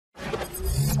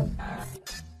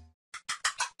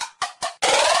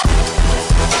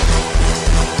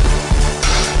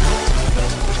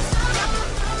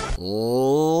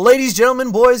Ladies,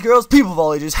 gentlemen, boys, girls, people of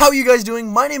all ages, how are you guys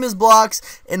doing? My name is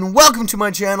Blocks, and welcome to my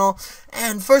channel.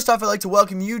 And first off, I'd like to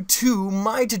welcome you to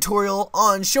my tutorial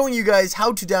on showing you guys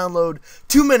how to download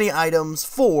TooManyItems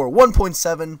for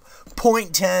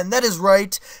 1.7.10. That is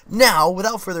right. Now,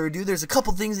 without further ado, there's a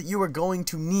couple things that you are going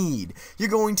to need. You're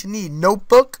going to need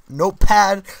notebook,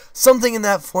 notepad, something in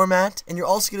that format, and you're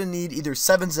also going to need either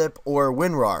 7-zip or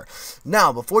WinRAR.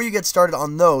 Now, before you get started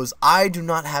on those, I do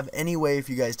not have any way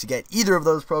for you guys to get either of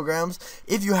those programs.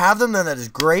 If you have them, then that is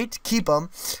great. Keep them.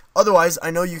 Otherwise,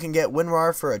 I know you can get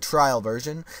WinRAR for a trial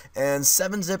version, and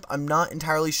 7-zip, I'm not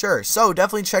entirely sure. So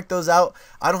definitely check those out.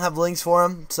 I don't have links for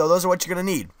them, so those are what you're going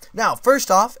to need. Now,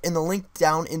 first off, in the link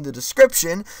down in the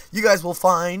description, you guys will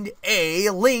find a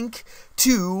link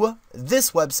to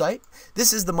this website.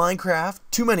 This is the Minecraft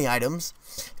TooManyItems.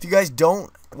 If you guys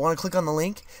don't want to click on the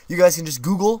link, you guys can just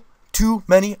Google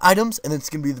TooManyItems, and it's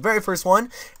going to be the very first one,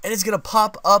 and it's going to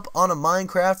pop up on a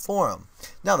Minecraft forum.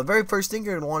 Now, the very first thing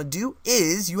you're going to want to do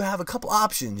is you have a couple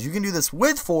options. You can do this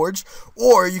with Forge,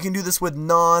 or you can do this with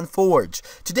non-Forge.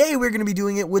 Today, we're going to be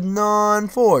doing it with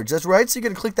non-Forge. That's right, so you're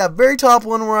going to click that very top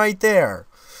one right there.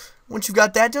 Once you've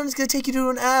got that done, it's going to take you to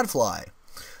an ad fly.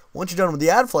 Once you're done with the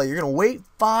ad fly, you're going to wait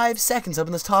 5 seconds up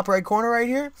in this top right corner right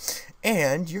here,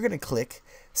 and you're going to click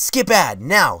skip ad.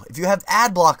 Now, if you have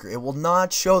ad blocker, it will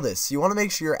not show this. So you want to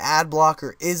make sure your ad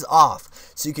blocker is off.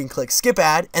 So you can click skip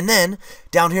ad, and then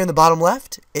down here in the bottom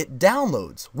left, it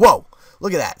downloads. Whoa,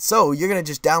 look at that. So you're going to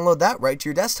just download that right to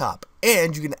your desktop,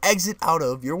 and you can exit out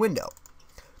of your window.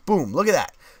 Boom, look at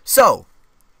that. So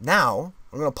now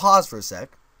I'm going to pause for a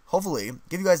sec. Hopefully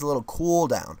give you guys a little cool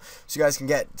down so you guys can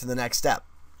get to the next step.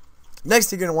 Next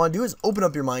thing you're going to want to do is open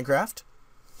up your Minecraft.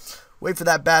 Wait for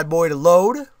that bad boy to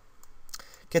load.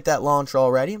 Get that launcher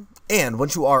all ready, and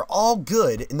once you are all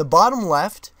good, in the bottom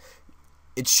left,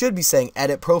 it should be saying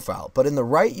edit profile, but in the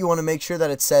right, you want to make sure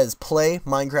that it says play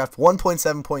Minecraft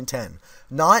 1.7.10,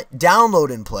 not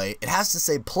download and play. It has to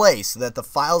say play so that the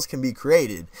files can be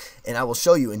created, and I will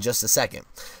show you in just a second.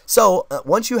 So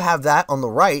once you have that on the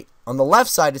right, on the left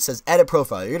side, it says edit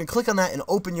profile. You're going to click on that and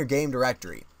open your game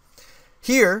directory.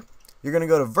 Here, you're going to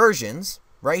go to versions,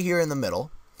 right here in the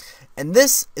middle. And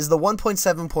this is the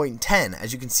 1.7.10.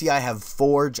 As you can see, I have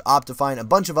Forge, Optifine, a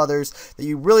bunch of others that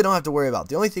you really don't have to worry about.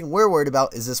 The only thing we're worried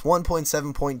about is this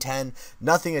 1.7.10,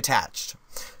 nothing attached.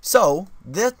 So,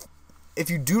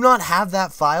 if you do not have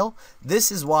that file,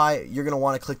 this is why you're going to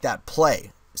want to click that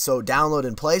play. So download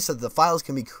and play so that the files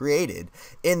can be created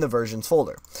in the versions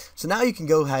folder. So now you can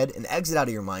go ahead and exit out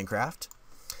of your Minecraft.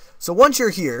 So once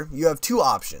you're here, you have two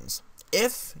options.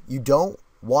 If you don't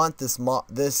want this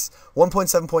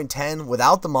 1.7.10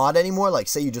 without the mod anymore, like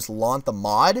say you just launch the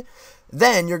mod,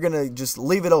 then you're gonna just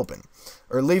leave it open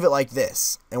or leave it like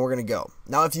this, and we're gonna go.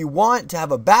 Now if you want to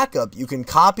have a backup, you can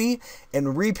copy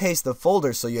and repaste the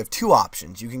folder. So you have two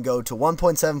options. You can go to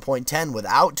 1.7.10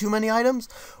 without TooManyItems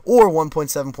or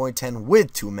 1.7.10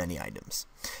 with TooManyItems.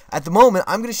 At the moment,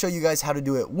 I'm going to show you guys how to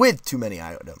do it with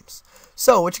TooManyItems.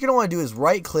 So what you're going to want to do is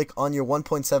right click on your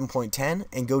 1.7.10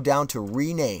 and go down to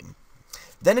rename.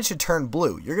 Then it should turn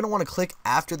blue. You're going to want to click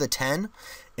after the 10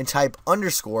 and type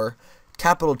underscore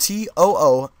capital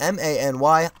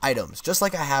TOOMANY items, just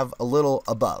like I have a little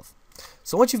above.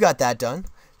 So once you've got that done,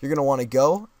 you're going to want to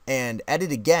go and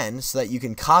edit again so that you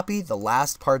can copy the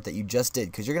last part that you just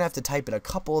did, because you're going to have to type it a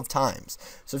couple of times.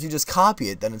 So if you just copy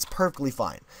it, then it's perfectly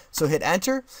fine. So hit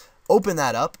enter, open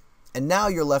that up, and now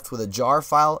you're left with a jar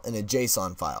file and a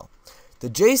JSON file.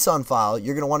 The JSON file,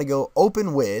 you're going to want to go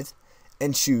open with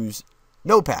and choose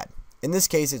Notepad. In this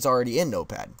case, it's already in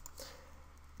Notepad.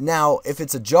 Now, if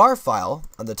it's a jar file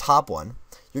on the top one,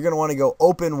 you're going to want to go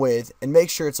open with and make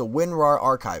sure it's a WinRAR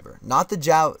archiver, not the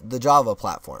Java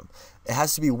platform. It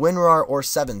has to be WinRAR or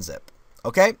 7-zip.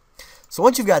 Okay? So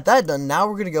once you've got that done, now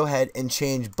we're going to go ahead and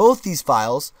change both these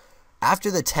files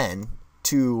after the 10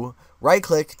 to right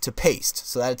click to paste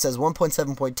so that it says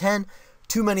 1.7.10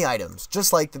 TooManyItems,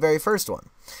 just like the very first one.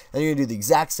 And you're going to do the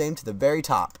exact same to the very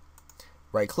top.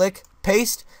 Right click,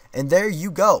 paste, and there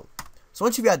you go. So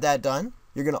once you've got that done,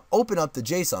 you're going to open up the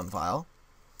JSON file,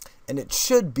 and it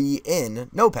should be in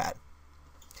Notepad.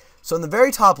 So in the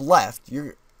very top left,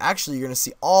 you're going to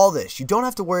see all this. You don't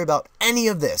have to worry about any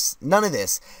of this, none of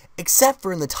this, except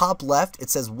for in the top left, it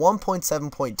says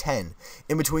 1.7.10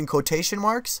 in between quotation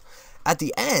marks. At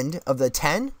the end of the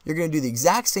 10, you're going to do the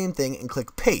exact same thing and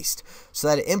click paste so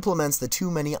that it implements the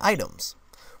TooManyItems.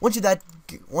 Once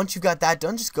you've got that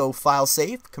done, just go File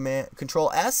Save,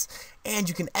 Control S, and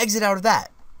you can exit out of that.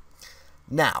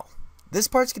 Now, This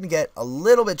part's going to get a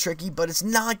little bit tricky, but it's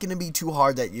not going to be too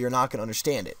hard that you're not going to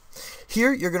understand it.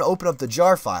 Here, you're going to open up the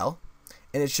jar file,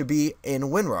 and it should be in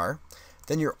WinRAR.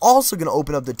 Then you're also going to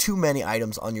open up the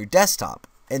TooManyItems on your desktop,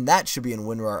 and that should be in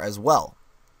WinRAR as well.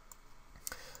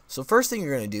 So first thing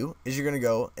you're going to do is you're going to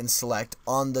go and select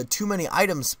on the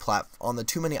TooManyItems on the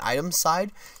TooManyItems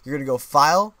side, you're going to go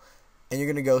File, and you're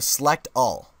going to go Select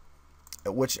All,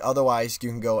 which otherwise you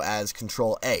can go as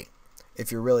Control A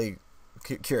if you're really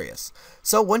curious.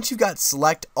 So once you've got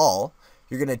Select All,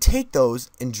 you're going to take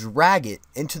those and drag it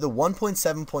into the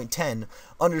 1.7.10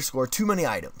 underscore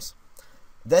TooManyItems.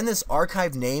 Then this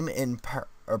archive name and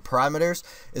parameters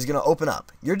is going to open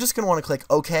up. You're just going to want to click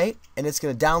OK, and it's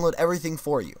going to download everything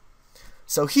for you.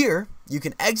 So here, you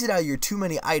can exit out your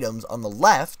TooManyItems on the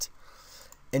left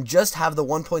and just have the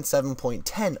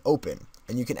 1.7.10 open,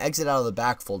 and you can exit out of the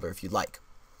back folder if you'd like.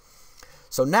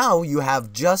 So now you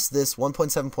have just this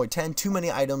 1.7.10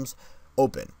 TooManyItems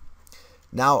open.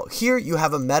 Now here you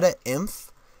have a meta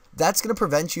inf that's going to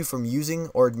prevent you from using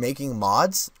or making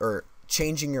mods or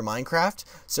changing your Minecraft.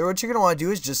 So what you're going to want to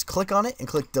do is just click on it and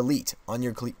click delete on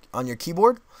your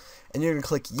keyboard, and you're going to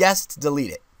click yes to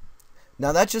delete it.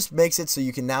 Now that just makes it so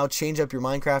you can now change up your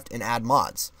Minecraft and add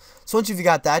mods. So once you've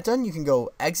got that done, you can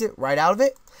go exit right out of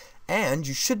it, and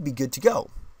you should be good to go.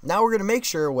 Now we're going to make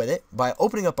sure with it by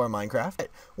opening up our Minecraft.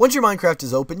 Once your Minecraft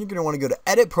is open, you're going to want to go to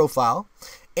Edit Profile,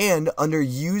 and under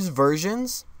Use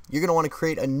Versions, you're going to want to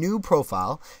create a new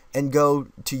profile and go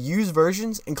to Use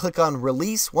Versions and click on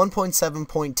Release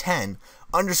 1.7.10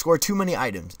 underscore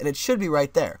TooManyItems, and it should be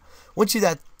right there. Once you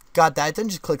got that done,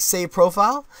 just click Save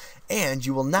Profile, and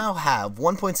you will now have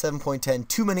 1.7.10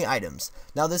 TooManyItems.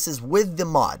 Now this is with the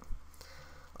mod.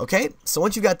 Okay, so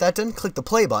once you got that done, click the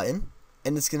play button,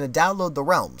 and it's going to download the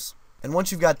realms. And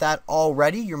once you've got that all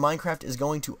ready, your Minecraft is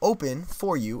going to open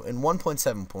for you in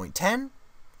 1.7.10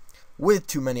 with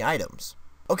TooManyItems.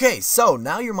 Okay, so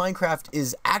now your Minecraft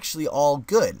is actually all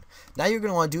good. Now you're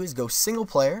going to want to do is go single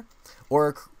player,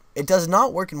 or it does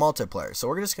not work in multiplayer. So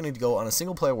we're just going to go on a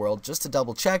single player world just to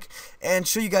double check and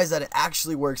show you guys that it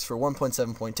actually works for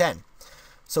 1.7.10.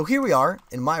 So here we are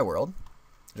in my world,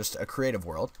 just a creative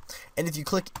world. And if you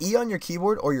click E on your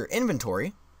keyboard or your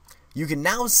inventory, you can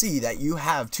now see that you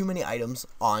have TooManyItems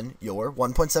on your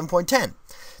 1.7.10.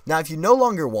 Now if you no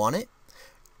longer want it,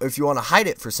 if you want to hide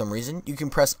it for some reason, you can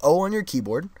press O on your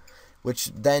keyboard, which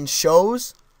then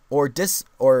shows or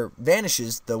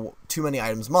vanishes the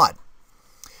TooManyItems mod.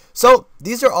 So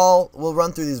these are all, we'll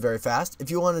run through these very fast. If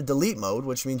you want a delete mode,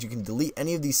 which means you can delete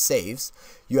any of these saves,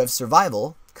 you have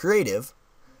survival, creative,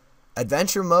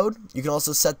 adventure mode. You can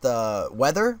also set the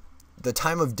weather, the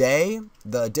time of day,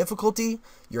 the difficulty,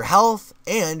 your health,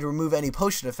 and remove any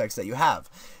potion effects that you have.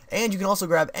 And you can also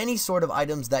grab any sort of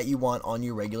items that you want on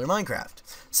your regular Minecraft.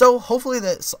 So hopefully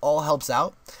this all helps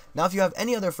out. Now if you have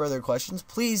any other further questions,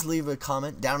 please leave a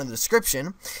comment down in the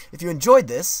description. If you enjoyed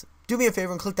this, do me a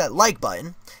favor and click that like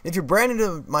button. If you're brand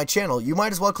new to my channel, you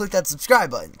might as well click that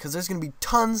subscribe button, because there's going to be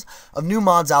tons of new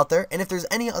mods out there. And if there's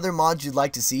any other mods you'd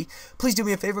like to see, please do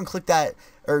me a favor and click that,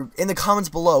 or in the comments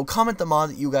below, comment the mod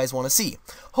that you guys want to see.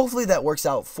 Hopefully that works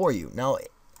out for you. Now,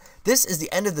 this is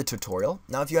the end of the tutorial.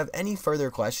 Now, if you have any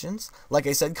further questions, like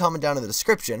I said, comment down in the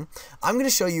description. I'm going to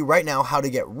show you right now how to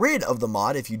get rid of the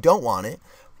mod if you don't want it.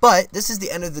 But this is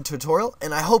the end of the tutorial,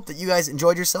 and I hope that you guys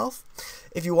enjoyed yourself.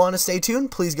 If you want to stay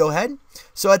tuned, please go ahead.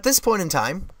 So at this point in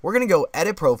time, we're going to go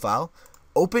Edit Profile,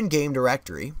 Open Game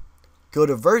Directory, go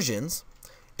to Versions,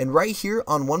 and right here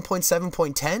on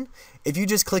 1.7.10, if you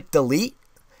just click Delete,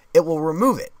 it will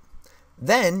remove it.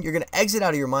 Then you're going to exit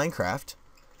out of your Minecraft,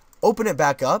 open it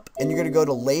back up, and you're going to go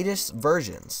to Latest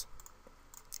Versions.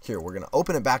 Here, we're going to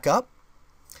open it back up,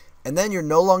 and then you're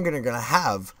no longer going to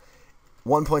have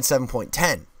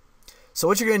 1.7.10. So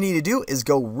what you're going to need to do is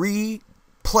go replay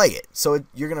it. So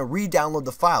you're going to re-download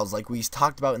the files like we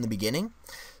talked about in the beginning.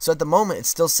 So at the moment it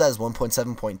still says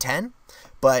 1.7.10,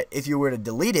 but if you were to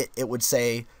delete it, it would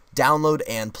say download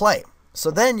and play. So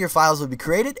then your files would be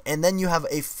created, and then you have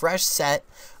a fresh set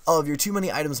of your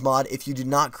TooManyItems mod if you did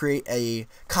not create a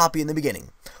copy in the beginning.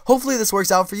 Hopefully this works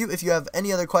out for you. If you have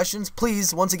any other questions,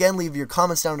 please, once again, leave your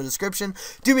comments down in the description.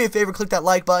 Do me a favor, click that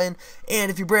like button. And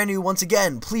if you're brand new, once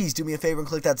again, please do me a favor and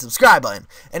click that subscribe button.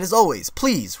 And as always,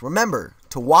 please remember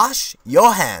to wash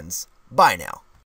your hands. Bye now.